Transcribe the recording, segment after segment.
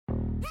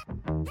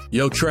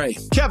Yo, Trey.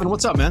 Kevin,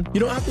 what's up, man? You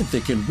know, I've been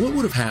thinking, what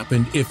would have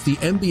happened if the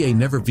NBA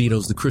never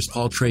vetoes the Chris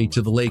Paul trade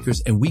to the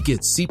Lakers and we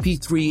get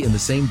CP3 in the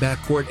same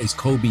backcourt as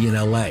Kobe in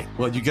LA?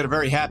 Well, you get a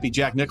very happy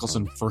Jack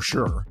Nicholson for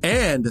sure.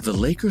 And the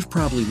Lakers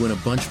probably win a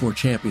bunch more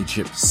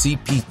championships.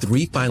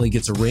 CP3 finally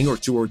gets a ring or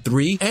two or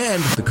three,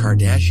 and the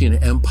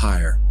Kardashian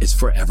empire is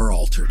forever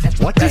altered.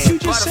 What did you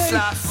just say?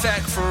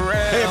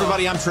 Hey,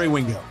 everybody, I'm Trey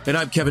Wingo. And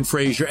I'm Kevin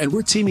Frazier, and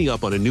we're teaming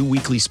up on a new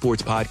weekly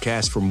sports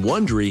podcast from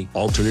Wondery,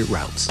 Alternate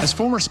Routes. As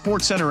former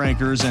Sports Center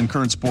anchors and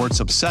current sports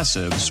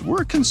obsessives,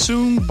 we're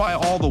consumed by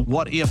all the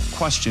what-if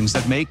questions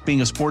that make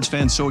being a sports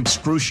fan so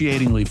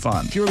excruciatingly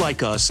fun. If you're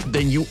like us,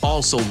 then you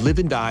also live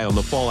and die on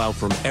the fallout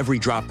from every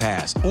drop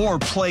pass. Or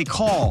play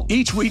call.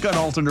 Each week on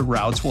Alternate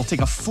Routes, we'll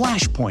take a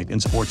flashpoint in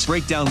sports,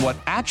 break down what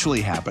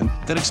actually happened,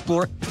 then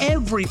explore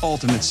every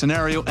alternate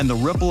scenario and the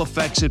ripple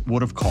effects it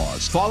would have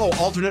caused. Follow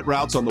Alternate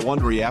Routes on the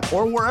Wondery app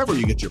or wherever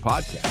you get your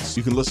podcasts.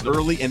 You can listen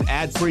early and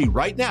ad-free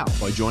right now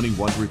by joining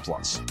Wondery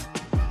Plus.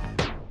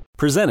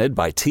 Presented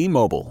by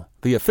T-Mobile,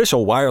 the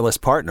official wireless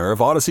partner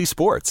of Odyssey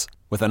Sports.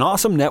 With an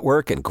awesome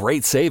network and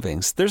great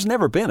savings, there's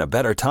never been a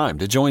better time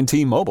to join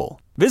T-Mobile.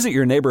 Visit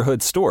your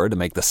neighborhood store to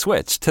make the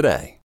switch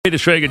today. Peter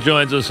Schrager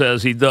joins us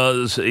as he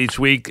does each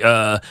week. He's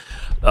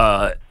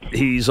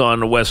on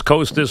the West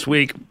Coast this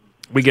week.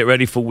 We get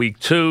ready for week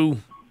 2,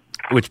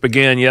 which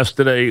began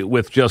yesterday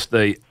with just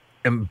a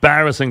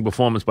embarrassing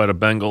performance by the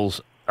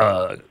Bengals.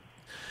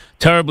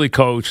 Terribly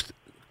coached,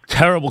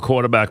 terrible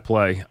quarterback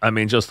play. I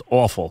mean, just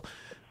awful.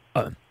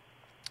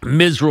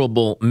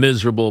 Miserable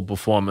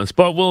performance.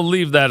 But we'll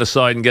leave that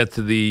aside and get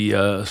to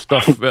the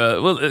stuff,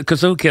 because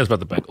who cares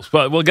about the Bengals?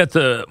 But we'll get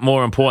to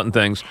more important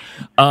things.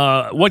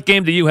 What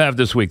game do you have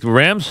this week? The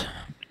Rams?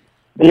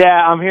 Yeah,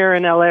 I'm here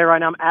in L.A. right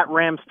now. I'm at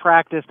Rams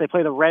practice. They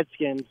play the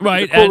Redskins.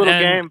 Right, it's a cool little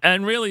game.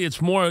 And really,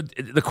 it's more,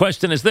 the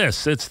question is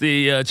this. It's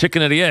the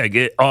chicken or the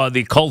egg. Are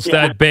the Colts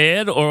that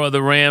bad, or are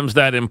the Rams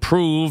that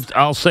improved?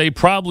 I'll say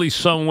probably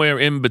somewhere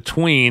in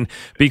between,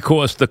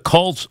 because the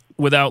Colts,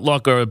 without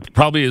luck, are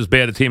probably as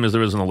bad a team as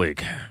there is in the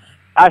league.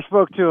 I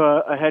spoke to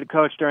a head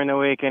coach during the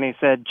week, and he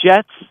said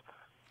Jets,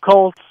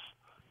 Colts,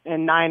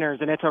 and Niners,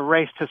 and it's a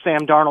race to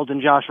Sam Darnold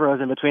and Josh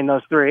Rosen between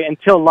those three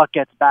until luck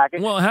gets back.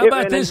 Well, how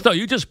about this, though?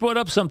 You just brought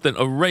up something,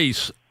 a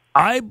race.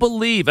 I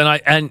believe,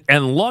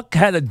 and Luck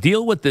had to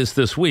deal with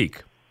this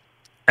week,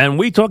 and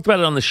we talked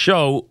about it on the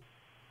show,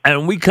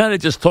 and we kind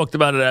of just talked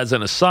about it as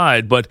an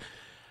aside, but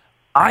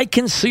I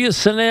can see a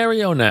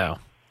scenario now.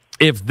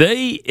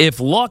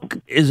 If Luck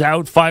is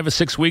out 5 or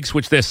 6 weeks,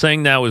 which they're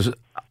saying now is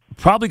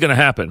probably going to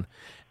happen,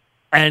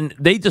 and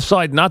they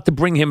decide not to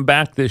bring him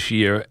back this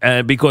year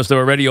because they're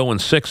already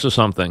 0-6 or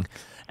something,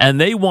 and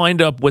they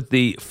wind up with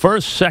the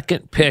first,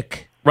 second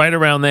pick right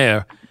around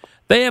there,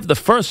 they have the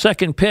first,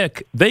 second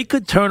pick, they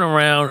could turn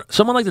around,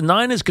 someone like the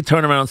Niners could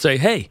turn around and say,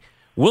 hey,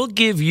 we'll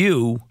give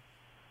you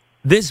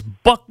this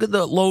bucket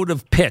load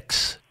of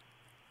picks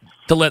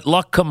to let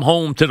Luck come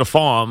home to the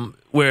farm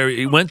where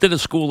he went to the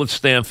school at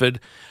Stanford.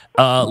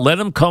 Let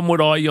him come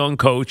with our young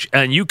coach,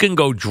 and you can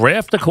go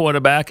draft a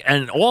quarterback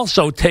and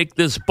also take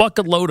this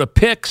bucket load of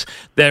picks.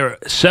 They're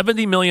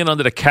 $70 million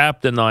under the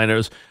cap, the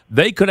Niners.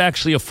 They could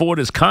actually afford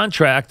his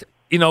contract.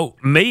 You know,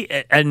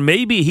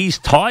 maybe he's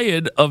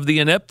tired of the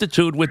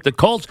ineptitude with the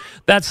Colts.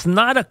 That's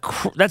not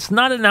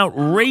an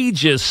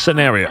outrageous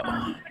scenario.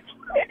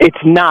 It's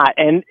not,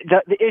 and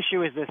the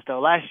issue is this, though.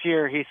 Last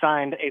year, he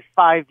signed a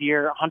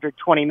 5-year,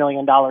 $120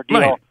 million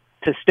deal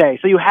to stay.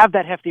 So you have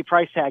that hefty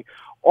price tag.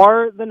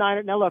 Or the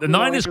Niners. Now look, the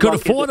Niners could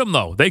afford him,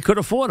 though. They could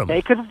afford him.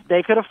 They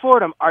could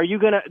afford him. Are you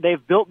gonna? They've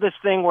built this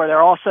thing where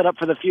they're all set up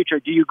for the future.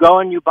 Do you go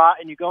and you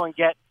go and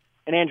get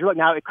an Andrew Luck?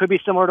 Now it could be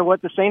similar to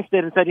what the Saints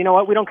did and said, you know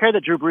what, we don't care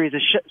that Drew Brees'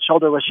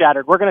 shoulder was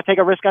shattered. We're going to take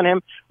a risk on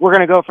him. We're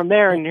going to go from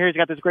there. And here he's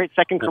got this great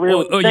second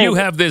career. You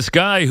have this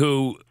guy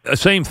who,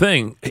 same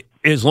thing.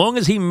 As long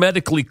as he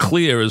medically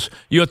clears,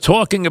 you're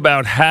talking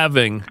about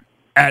having,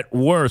 at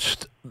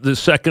worst, the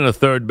second or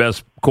third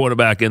best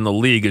quarterback in the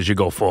league as you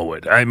go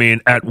forward. I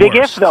mean, at big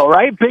worst. If, though,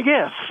 right? Big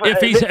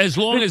if. As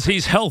long as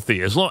he's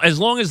healthy, as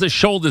long as the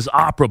shoulder's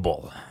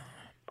operable.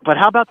 But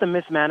how about the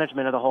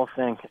mismanagement of the whole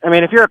thing? I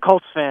mean, if you're a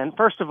Colts fan,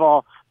 first of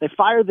all, they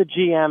fired the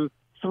GM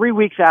 3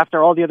 weeks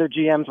after all the other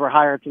GMs were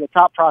hired to the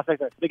top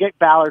prospect. They get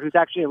Ballard, who's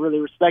actually a really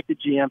respected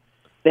GM.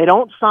 They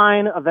don't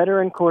sign a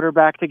veteran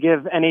quarterback to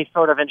give any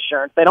sort of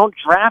insurance. They don't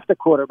draft a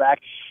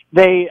quarterback.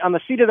 They, on the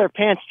seat of their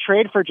pants,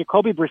 trade for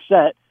Jacoby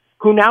Brissett,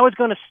 who now is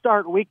going to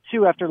start week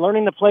 2 after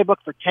learning the playbook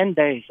for 10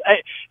 days.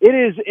 It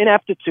is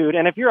ineptitude.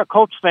 And if you're a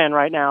Colts fan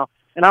right now,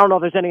 and I don't know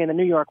if there's any in the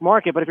New York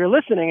market, but if you're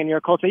listening and you're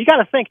a Colts fan, you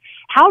got to think,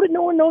 how did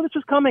no one know this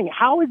was coming?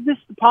 How is this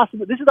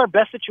possible? This is our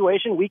best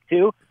situation, week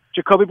 2.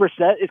 Jacoby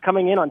Brissett is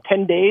coming in on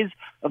 10 days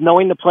of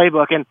knowing the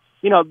playbook. And,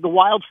 you know, the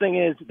wild thing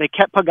is they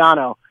kept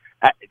Pagano.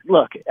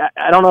 Look,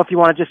 I don't know if you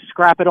want to just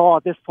scrap it all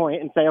at this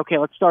point and say, okay,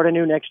 let's start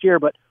anew next year.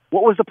 But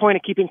what was the point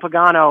of keeping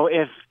Pagano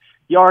if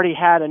you already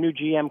had a new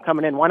GM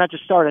coming in? Why not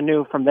just start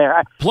anew from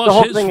there? Plus, the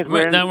whole thing is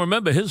weird. Now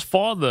remember, his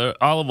father,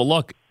 Oliver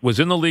Luck, was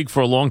in the league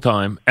for a long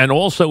time, and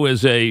also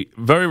is a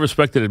very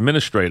respected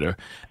administrator,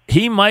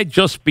 he might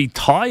just be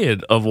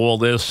tired of all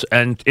this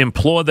and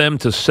implore them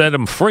to set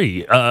him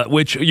free,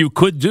 which you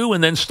could do,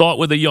 and then start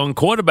with a young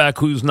quarterback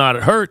who's not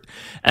hurt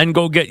and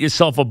go get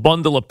yourself a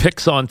bundle of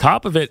picks on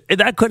top of it.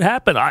 That could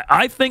happen.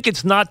 I think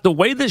it's not the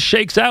way this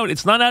shakes out.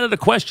 It's not out of the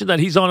question that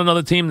he's on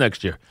another team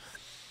next year.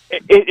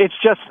 It's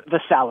just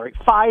the salary.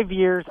 5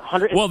 years,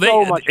 100. Well,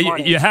 so much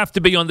money. You have to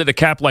be under the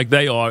cap like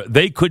they are.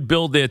 They could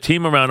build their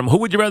team around him. Who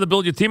would you rather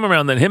build your team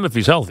around than him if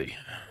he's healthy?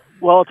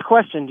 Well, it's a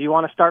question. Do you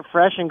want to start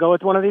fresh and go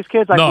with one of these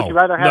kids? Like, No, would you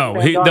rather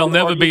have they'll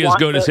never be as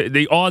good as him.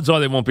 The odds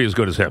are they won't be as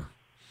good as him.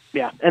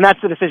 Yeah, and that's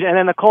the decision. And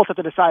then the Colts have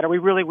to decide, are we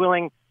really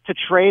willing to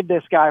trade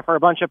this guy for a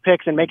bunch of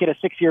picks and make it a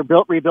 6-year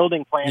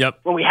rebuilding plan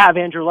when we have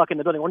Andrew Luck in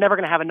the building? We're never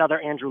going to have another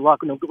Andrew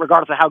Luck,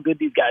 regardless of how good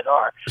these guys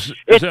are.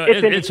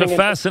 It's a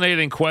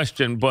fascinating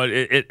question, but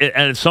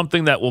it's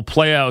something that will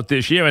play out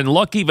this year. And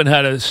Luck even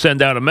had to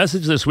send out a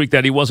message this week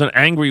that he wasn't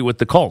angry with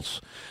the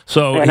Colts.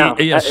 So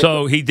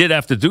he did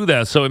have to do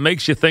that. So it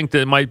makes you think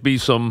there might be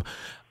some...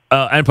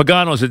 and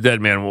Pagano's a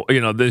dead man,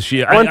 this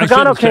year. When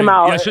Pagano came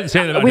out, I shouldn't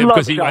say that about him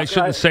because I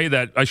shouldn't say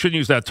that. I shouldn't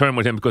use that term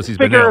with him because he's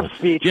been ill.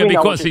 Yeah,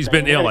 because he's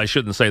been ill, I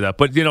shouldn't say that.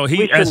 But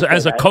he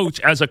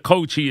as a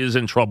coach, he is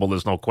in trouble.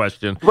 There's no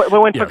question. But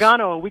when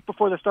Pagano, a week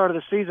before the start of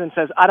the season,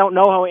 says, "I don't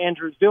know how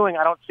Andrew's doing.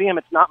 I don't see him.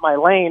 It's not my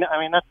lane." I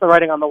mean, that's the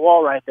writing on the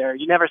wall right there.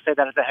 You never say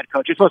that as a head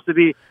coach. You're supposed to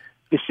be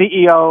the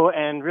CEO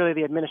and really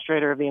the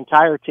administrator of the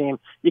entire team.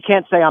 You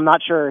can't say, I'm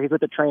not sure, he's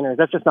with the trainers.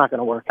 That's just not going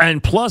to work.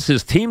 And plus,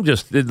 his team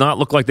just did not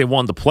look like they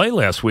wanted to play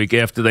last week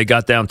after they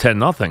got down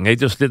 10-0. They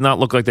just did not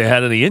look like they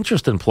had any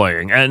interest in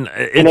playing. And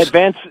in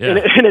advance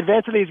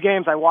of these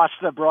games, I watched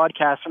the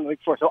broadcast from the week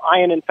before. So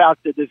Ian and Fouts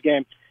did this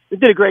game. They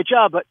did a great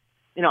job, but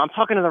I'm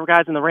talking to the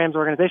guys in the Rams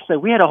organization. Say,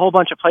 we had a whole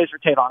bunch of plays for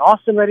Tavon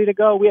Austin ready to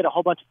go. We had a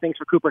whole bunch of things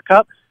for Cooper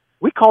Kupp.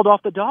 We called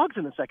off the dogs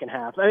in the second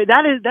half. I mean,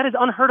 that is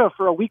unheard of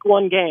for a week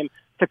one game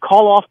to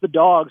call off the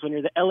dogs when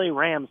you're the LA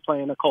Rams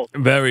playing the Colts.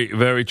 Very,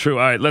 very true.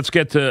 All right, let's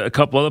get to a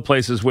couple other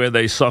places where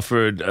they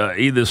suffered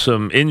either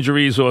some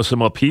injuries or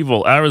some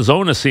upheaval.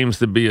 Arizona seems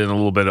to be in a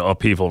little bit of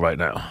upheaval right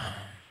now.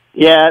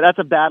 Yeah, that's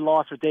a bad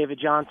loss for David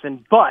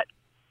Johnson, but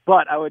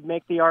I would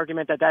make the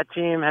argument that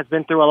team has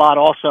been through a lot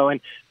also, and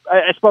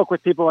I spoke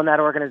with people in that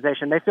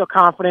organization. They feel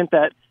confident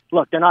that,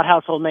 look, they're not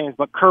household names,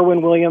 but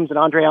Kerwin Williams and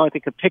Andre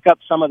Ellington could pick up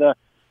some of the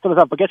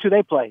stuff. But guess who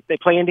they play? They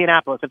play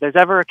Indianapolis. If there's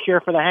ever a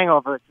cure for the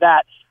hangover, it's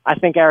that. I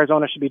think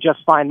Arizona should be just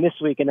fine this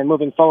week, and then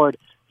moving forward,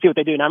 see what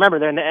they do. Now, remember,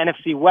 they're in the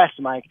NFC West,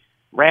 Mike.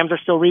 Rams are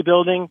still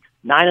rebuilding.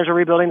 Niners are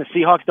rebuilding. The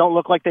Seahawks don't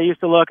look like they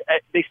used to look.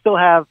 They still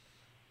have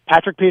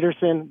Patrick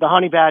Peterson, the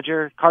Honey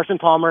Badger, Carson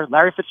Palmer,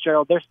 Larry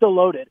Fitzgerald. They're still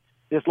loaded.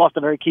 They just lost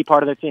a very key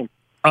part of their team.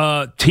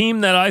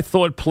 Team that I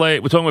thought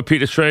played, we're talking about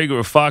Peter Schrager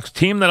of Fox,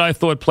 team that I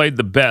thought played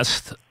the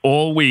best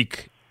all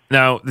week.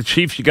 Now, the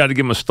Chiefs, you got to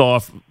give them a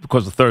star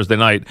because of Thursday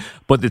night.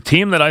 But the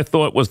team that I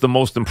thought was the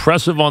most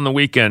impressive on the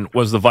weekend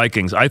was the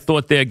Vikings. I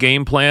thought their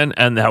game plan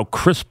and how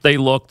crisp they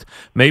looked,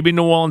 maybe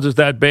New Orleans is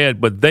that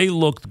bad, but they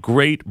looked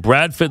great.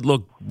 Bradford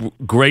looked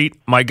great.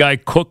 My guy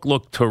Cook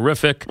looked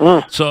terrific.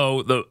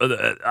 So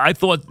I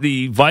thought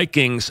the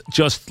Vikings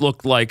just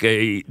looked like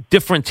a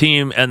different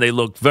team, and they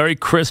looked very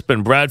crisp,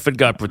 and Bradford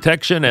got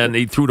protection, and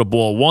he threw the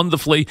ball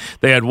wonderfully.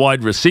 They had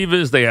wide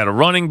receivers. They had a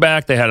running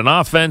back. They had an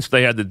offense.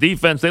 They had the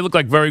defense. They looked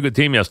like a very good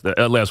team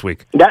last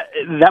week.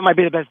 That might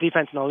be the best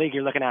defense in the league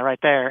you're looking at right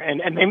there.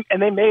 And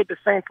they made the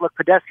Saints look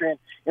pedestrian,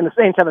 and the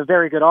Saints have a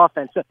very good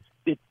offense. So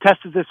the test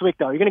is this week,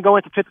 though. You're going to go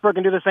into Pittsburgh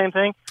and do the same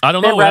thing? I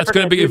don't know. That's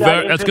going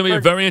to be a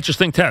very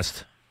interesting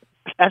test.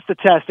 That's the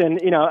test. And,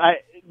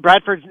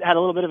 Bradford had a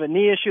little bit of a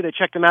knee issue. They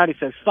checked him out. He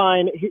says,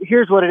 fine.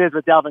 Here's what it is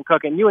with Dalvin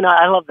Cook. And you and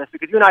I love this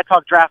because you and I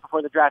talked draft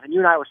before the draft, and you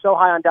and I were so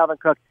high on Dalvin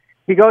Cook.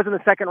 He goes in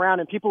the second round,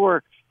 and people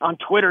were on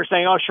Twitter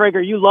saying, oh,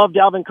 Schrager, you love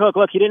Dalvin Cook.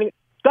 Look,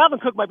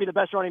 Dalvin Cook might be the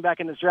best running back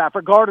in this draft,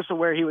 regardless of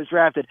where he was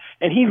drafted.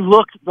 And he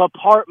looked the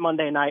part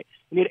Monday night.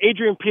 And he had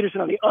Adrian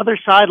Peterson on the other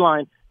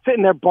sideline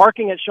sitting there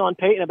barking at Sean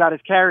Payton about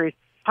his carries.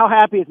 How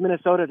happy is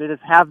Minnesota to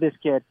just have this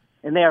kid?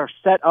 And they are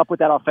set up with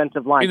that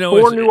offensive line.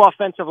 4 new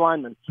offensive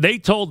linemen. They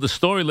told the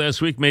story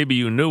last week, maybe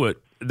you knew it,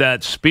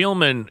 that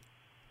Spielman,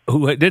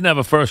 who didn't have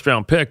a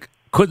first-round pick,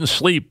 couldn't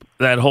sleep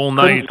that whole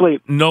night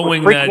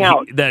knowing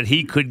that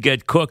he could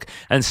get Cook,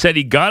 and said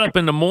he got up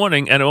in the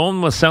morning, and it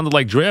almost sounded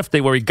like draft day,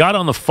 where he got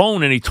on the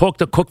phone and he talked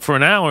to Cook for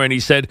an hour, and he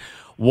said,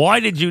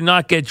 why did you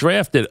not get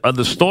drafted? Are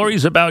the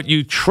stories about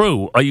you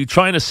true? Are you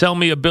trying to sell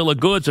me a bill of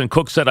goods? And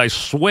Cook said, I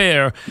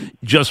swear,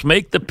 just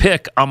make the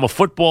pick. I'm a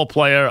football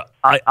player.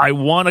 I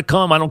want to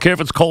come. I don't care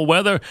if it's cold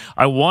weather.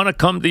 I want to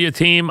come to your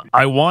team.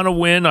 I want to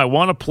win. I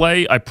want to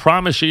play. I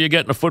promise you're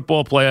getting a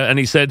football player. And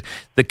he said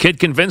the kid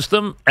convinced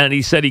him, and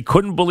he said he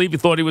couldn't believe he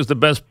thought he was the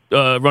best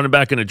running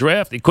back in the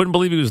draft. He couldn't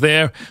believe he was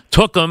there.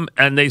 Took him,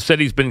 and they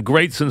said he's been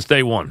great since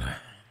day one.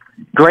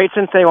 Great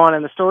since day one,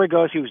 and the story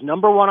goes he was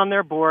number 1 on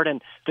their board,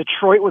 and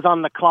Detroit was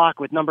on the clock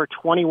with number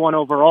 21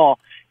 overall,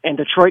 and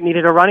Detroit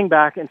needed a running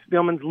back, and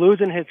Spielman's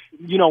losing his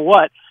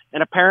you-know-what,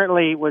 and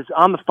apparently was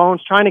on the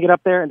phones trying to get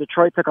up there, and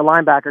Detroit took a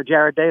linebacker,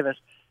 Jared Davis.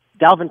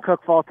 Dalvin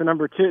Cook falls to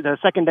number 2, the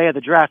second day of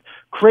the draft.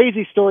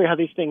 Crazy story how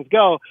these things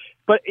go.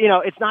 But,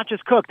 it's not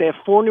just Cook. They have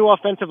 4 new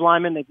offensive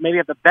linemen. They maybe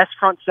have the best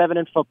front 7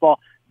 in football.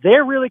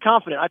 They're really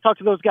confident. I talked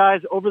to those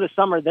guys over the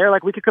summer. They're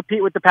like, we could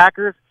compete with the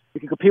Packers. We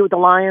could compete with the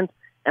Lions.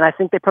 And I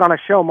think they put on a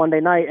show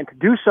Monday night. And to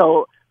do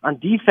so on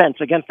defense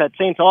against that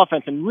Saints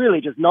offense and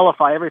really just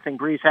nullify everything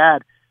Brees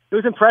had, it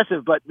was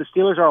impressive, but the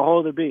Steelers are a whole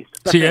other beast.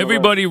 See,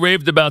 everybody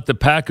raved about the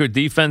Packer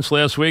defense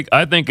last week.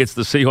 I think it's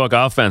the Seahawk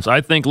offense. I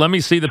think let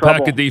me see the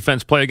Packer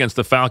defense play against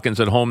the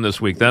Falcons at home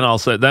this week. Then I'll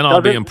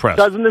be impressed.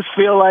 Doesn't this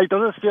feel like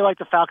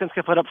the Falcons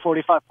could put up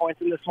 45 points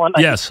in this one?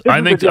 Yes,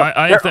 I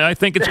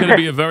think it's going to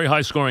be a very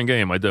high scoring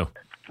game. I do.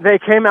 They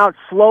came out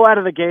slow out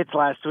of the gates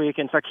last week,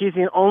 and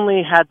Sarkisian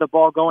only had the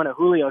ball going to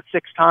Julio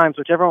 6 times,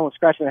 which everyone was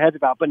scratching their heads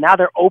about. But now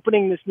they're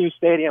opening this new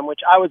stadium,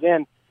 which I was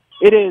in.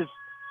 It is.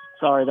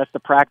 Sorry, that's the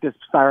practice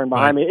siren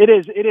behind me. It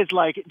is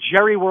like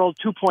Jerry World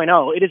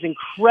 2.0. It is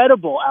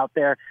incredible out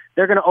there.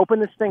 They're going to open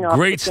this thing up.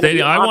 Great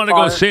stadium. I want to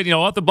go see it.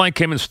 Arthur Blank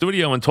came in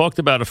studio and talked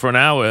about it for an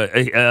hour.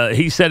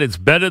 He said it's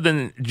better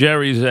than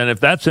Jerry's, and if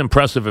that's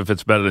impressive, if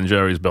it's better than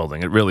Jerry's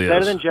building, it really is.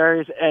 Better than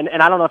Jerry's, and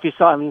I don't know if you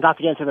saw, not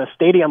to get into the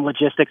stadium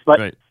logistics, but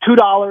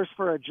 $2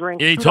 for a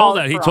drink. Yeah, he told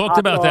that. He talked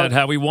about that,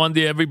 how he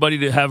wanted everybody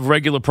to have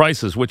regular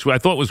prices, which I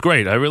thought was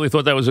great. I really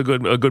thought that was a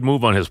good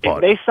move on his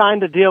part. If they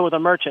signed a deal with a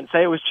merchant,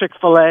 say it was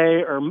Chick-fil-A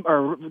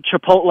or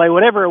Chipotle,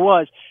 whatever it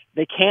was,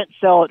 they can't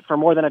sell it for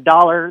more than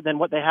 $1 than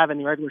what they have in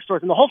the regular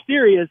stores. And the whole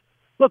theory is,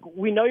 look,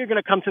 we know you're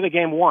going to come to the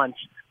game once,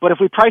 but if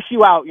we price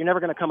you out, you're never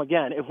going to come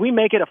again. If we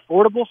make it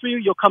affordable for you,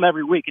 you'll come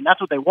every week, and that's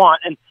what they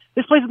want. And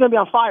this place is going to be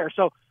on fire.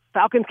 So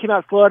Falcons came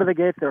out slow out of the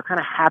gates. They were kind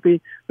of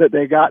happy that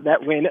they got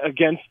that win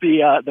against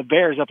the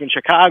Bears up in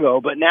Chicago.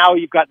 But now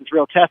you've got this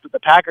real test with the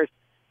Packers.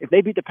 If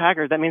they beat the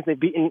Packers, that means they've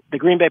beaten the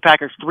Green Bay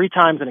Packers 3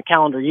 times in a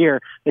calendar year.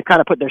 They've kind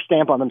of put their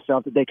stamp on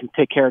themselves that they can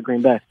take care of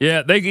Green Bay.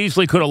 Yeah, they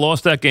easily could have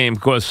lost that game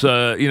because,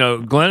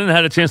 Glennon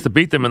had a chance to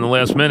beat them in the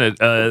last minute.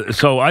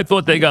 So I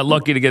thought they got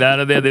lucky to get out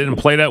of there. They didn't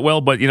play that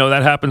well, but,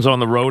 that happens on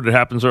the road. It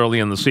happens early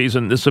in the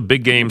season. This is a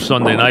big game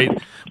Sunday night.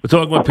 We're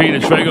talking with Peter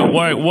Schrager.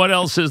 What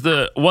else is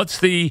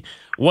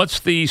what's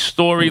the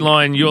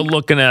storyline you're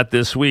looking at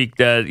this week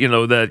that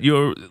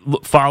you're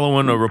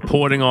following or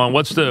reporting on?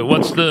 What's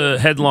the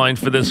headline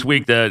for this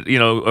week that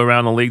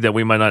around the league that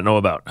we might not know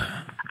about?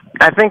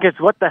 I think it's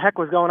what the heck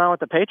was going on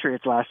with the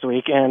Patriots last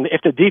week, and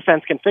if the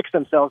defense can fix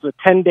themselves with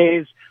 10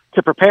 days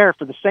to prepare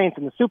for the Saints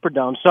in the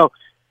Superdome. So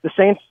the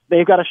Saints,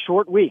 they've got a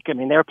short week. I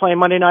mean, they were playing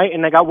Monday night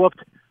and they got whooped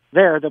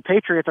there. The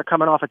Patriots are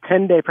coming off a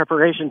 10-day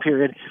preparation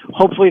period.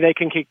 Hopefully they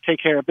can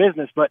take care of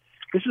business, but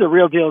this is a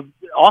real deal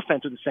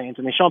offense with the Saints.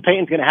 I mean, Sean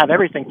Payton's going to have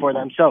everything for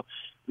them. So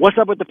what's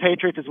up with the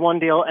Patriots is one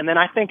deal. And then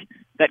I think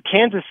that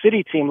Kansas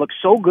City team looked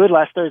so good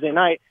last Thursday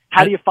night.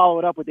 How do you follow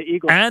it up with the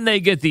Eagles? And they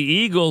get the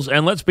Eagles.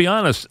 And let's be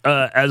honest,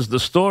 as the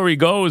story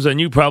goes,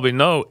 and you probably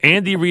know,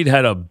 Andy Reid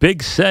had a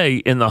big say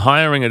in the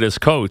hiring of this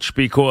coach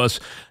because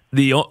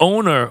the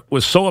owner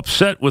was so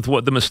upset with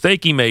what the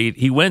mistake he made.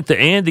 He went to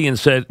Andy and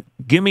said,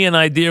 give me an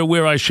idea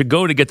where I should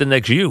go to get the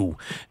next you.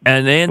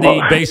 And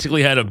Andy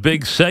basically had a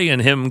big say in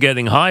him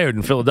getting hired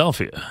in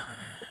Philadelphia.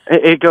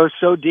 It goes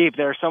so deep.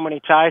 There are so many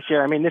ties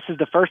here. I mean, this is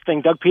the first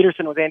thing. Doug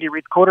Peterson was Andy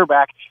Reid's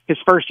quarterback his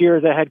first year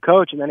as a head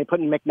coach, and then he put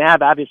in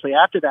McNabb, obviously,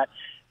 after that.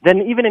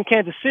 Then even in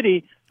Kansas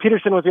City,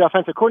 Peterson was the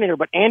offensive coordinator,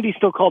 but Andy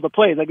still called the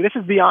plays. Like, this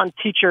is beyond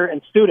teacher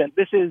and student.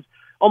 This is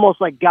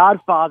almost like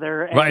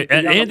Godfather. Right,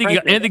 and Andy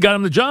got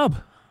him the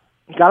job.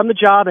 Got him the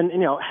job, and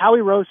Howie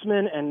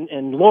Roseman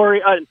and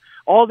Laurie,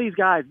 all these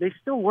guys, they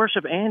still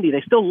worship Andy.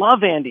 They still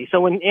love Andy.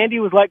 So when Andy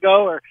was let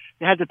go or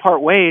they had to part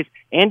ways,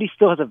 Andy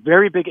still has a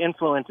very big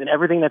influence in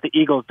everything that the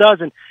Eagles does.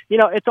 And,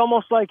 it's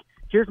almost like,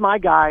 here's my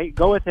guy,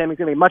 go with him. He's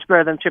going to be much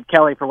better than Chip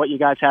Kelly for what you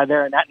guys had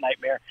there in that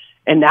nightmare.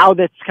 And now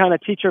that's kind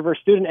of teacher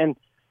versus student. And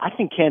I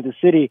think Kansas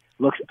City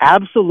looks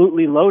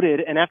absolutely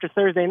loaded. And after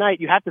Thursday night,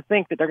 you have to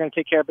think that they're going to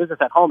take care of business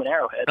at home in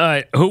Arrowhead. All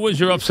right. Who was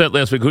your upset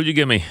last week? Who'd you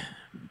give me?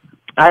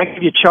 I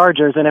give you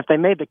Chargers, and if they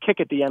made the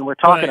kick at the end, we're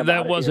talking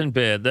about that. Wasn't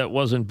bad. That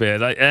wasn't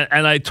bad.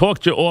 I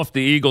talked you off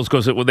the Eagles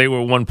because they were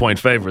 1-point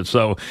favorites.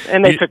 So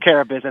and they took care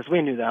of business.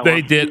 We knew that.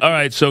 They did. All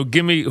right. So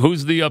give me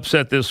who's the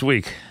upset this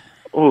week?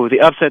 Ooh,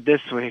 the upset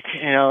this week.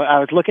 I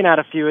was looking at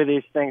a few of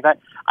these things.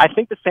 I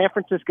think the San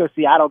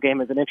Francisco-Seattle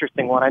game is an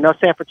interesting one. I know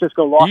San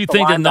Francisco lost. Do you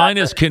think the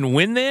Niners can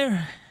win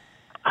there?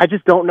 I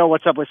just don't know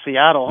what's up with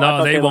Seattle.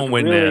 No, they won't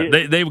win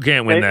there. They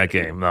can't win that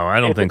game. No,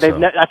 I don't think so.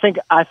 I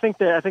think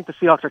the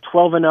Seahawks are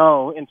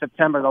 12-0 in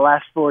September the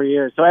last 4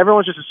 years. So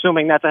everyone's just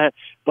assuming that's ahead.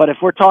 But if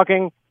we're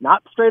talking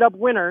not straight up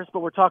winners, but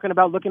we're talking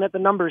about looking at the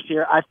numbers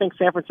here, I think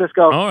San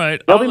Francisco. All right,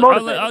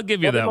 I'll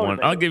give you that one.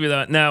 I'll give you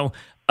that. Now,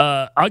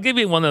 I'll give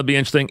you one that'll be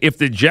interesting. If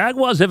the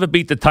Jaguars ever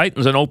beat the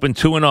Titans and open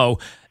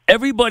 2-0.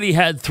 Everybody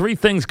had 3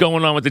 things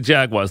going on with the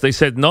Jaguars. They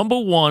said, number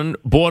 1,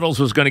 Bortles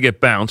was going to get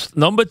bounced.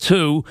 Number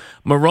 2,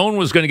 Marrone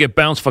was going to get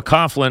bounced for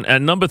Coughlin.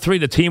 And number 3,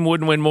 the team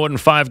wouldn't win more than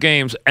 5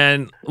 games.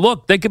 And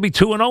look, they could be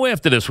 2-0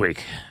 after this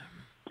week.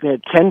 They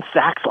had 10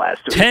 sacks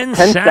last week. 10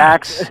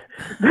 sacks.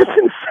 That's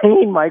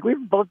insane, Mike.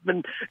 You've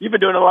been doing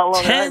it a lot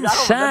longer. 10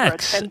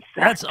 sacks.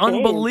 That's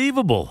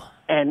unbelievable.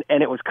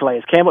 and it was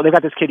Calais Campbell. They've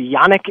got this kid,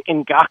 Yannick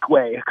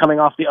Ngakoue, coming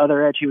off the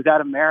other edge. He was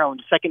out of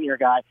Maryland, second-year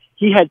guy.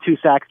 He had 2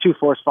 sacks, 2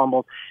 forced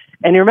fumbles.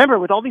 And you remember,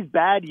 with all these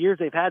bad years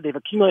they've had, they've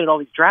accumulated all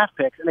these draft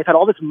picks, and they've had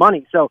all this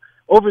money. So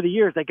over the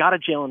years, they got a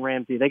Jalen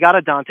Ramsey. They got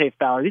a Dante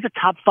Fowler. These are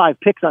top 5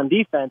 picks on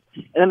defense,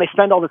 and then they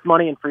spend all this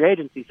money in free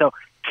agency. So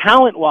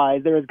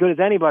talent-wise, they're as good as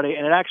anybody,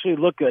 and it actually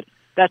looked good.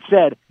 That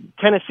said,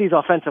 Tennessee's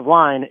offensive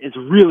line is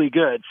really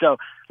good. So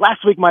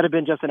last week might have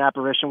been just an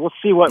apparition. We'll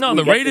see what. No,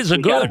 the Raiders are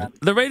good.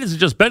 The Raiders are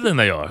just better than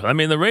they are. I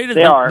mean, the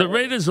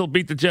Raiders will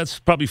beat the Jets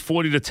probably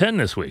 40-10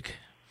 this week.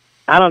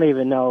 I don't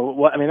even know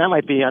what. I mean, that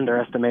might be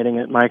underestimating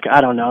it, Mike. I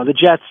don't know. The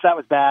Jets, that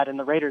was bad, and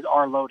the Raiders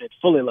are loaded,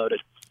 fully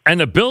loaded. And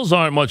the Bills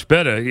aren't much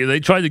better. They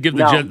tried to give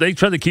the Jets. They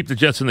tried to keep the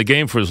Jets in the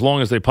game for as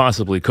long as they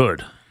possibly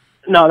could.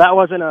 No, that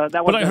wasn't a.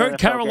 That but I heard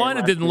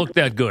Carolina didn't look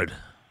that good.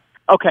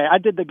 Okay, I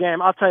did the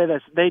game. I'll tell you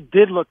this. They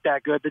did look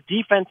that good. The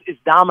defense is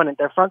dominant.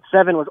 Their front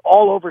seven was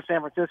all over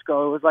San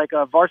Francisco. It was like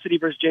a varsity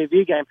versus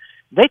JV game.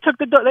 They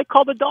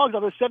called the dogs.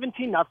 It was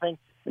 17-0, and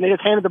they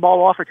just handed the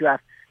ball off for 2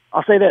 halves.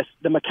 I'll say this.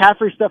 The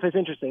McCaffrey stuff is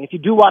interesting. If you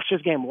do watch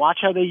this game, watch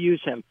how they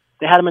use him.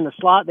 They had him in the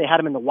slot. They had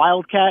him in the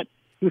Wildcat.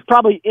 He was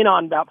probably in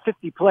on about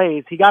 50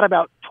 plays. He got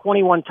about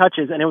 21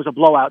 touches, and it was a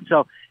blowout.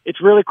 So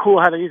it's really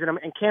cool how they're using him.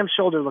 And Cam's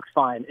shoulder looks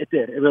fine. It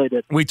did. It really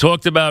did. We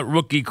talked about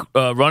rookie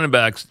running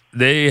backs.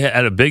 They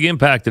had a big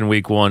impact in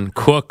week 1.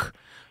 Cook,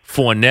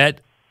 Fournette.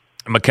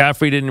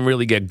 McCaffrey didn't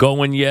really get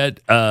going yet.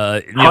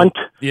 Hunt.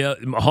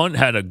 Hunt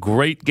had a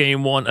great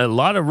game 1. A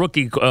lot of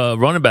rookie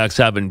running backs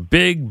having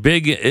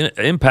big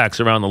impacts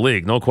around the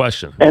league, no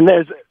question. And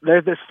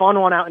there's this fun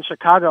one out in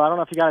Chicago. I don't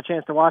know if you got a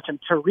chance to watch him.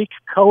 Tariq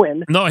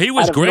Cohen. No, he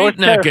was great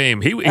in that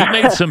game. He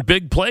made some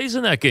big plays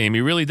in that game.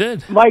 He really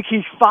did. Mike,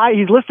 he's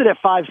listed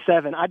at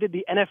 5'7". I did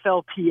the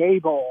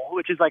NFLPA Bowl,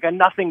 which is like a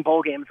nothing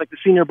bowl game. It's like the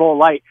Senior Bowl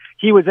light.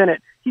 He was in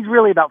it. He's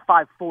really about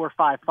 5'4",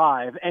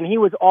 5'5", and he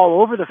was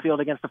all over the field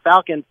against the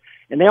Falcons,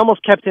 and they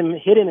almost kept him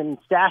hidden and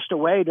stashed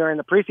away during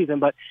the preseason,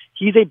 but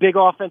he's a big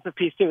offensive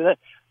piece too.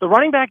 The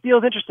running back deal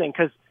is interesting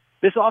because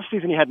this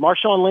offseason you had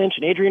Marshawn Lynch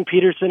and Adrian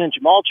Peterson and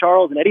Jamal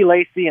Charles and Eddie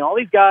Lacy, and all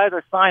these guys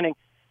are signing.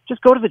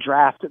 Just go to the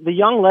draft. The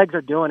young legs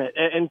are doing it,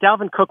 and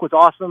Dalvin Cook was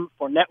awesome.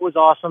 Fournette was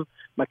awesome.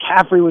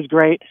 McCaffrey was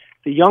great.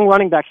 The young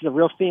running backs is a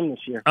real theme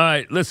this year. All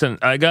right, listen,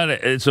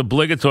 it's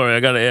obligatory. I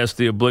got to ask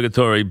the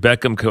obligatory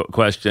Beckham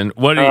question.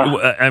 What do you,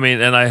 I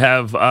mean, and I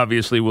have,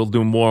 obviously, we'll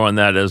do more on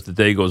that as the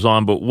day goes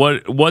on, but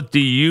what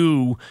do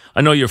you,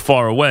 I know you're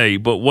far away,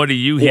 but what do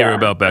you hear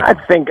about Beckham?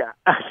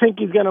 I think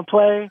he's going to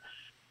play.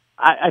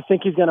 I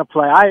think he's going to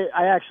play.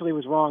 I actually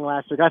was wrong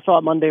last week. I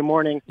thought Monday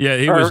morning. Yeah,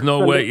 he was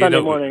no way. Sunday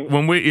morning.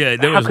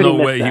 There was no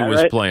way he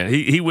was playing.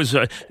 He was.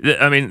 I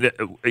mean,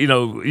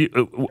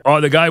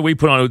 the guy we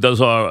put on who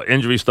does our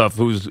injury stuff,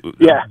 who's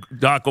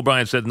Doc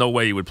O'Brien said no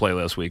way he would play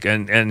last week,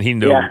 and he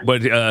knew.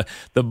 Yeah.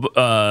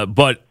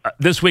 But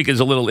this week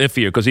is a little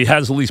iffier because he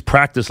has at least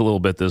practiced a little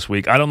bit this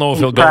week. I don't know if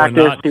he'll go or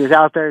not. He was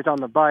out there. He's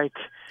on the bike.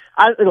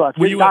 What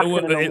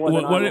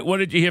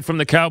did you hear from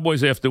the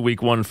Cowboys after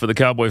week 1 for the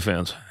Cowboy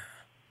fans?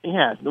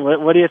 Yeah,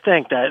 what do you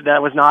think?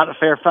 That was not a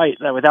fair fight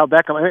without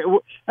Beckham. I mean,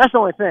 that's the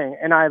only thing.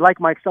 And I like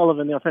Mike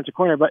Sullivan, the offensive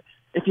corner, but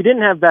if you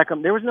didn't have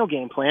Beckham, there was no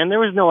game plan.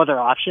 There was no other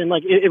option.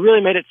 Like it really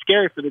made it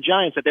scary for the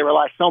Giants that they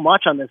rely so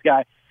much on this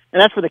guy.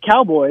 And as for the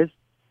Cowboys,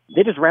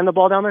 they just ran the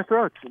ball down their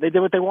throats. They did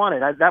what they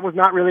wanted. That was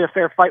not really a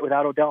fair fight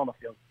without Odell on the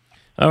field.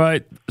 All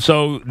right.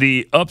 So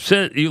the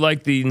upset, you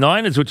like the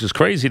Niners, which is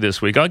crazy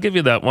this week. I'll give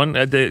you that one.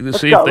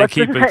 See if they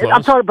keep it close.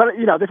 I'm sorry, but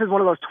this is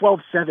one of those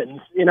 12-7s.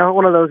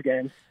 One of those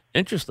games.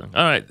 Interesting.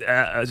 All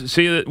right.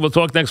 See you. We'll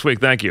talk next week.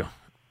 Thank you.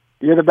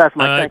 You're the best,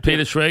 Mike. All right,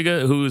 Peter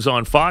Schrager, who's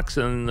on Fox,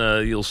 and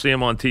you'll see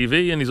him on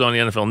TV, and he's on the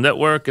NFL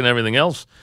Network and everything else.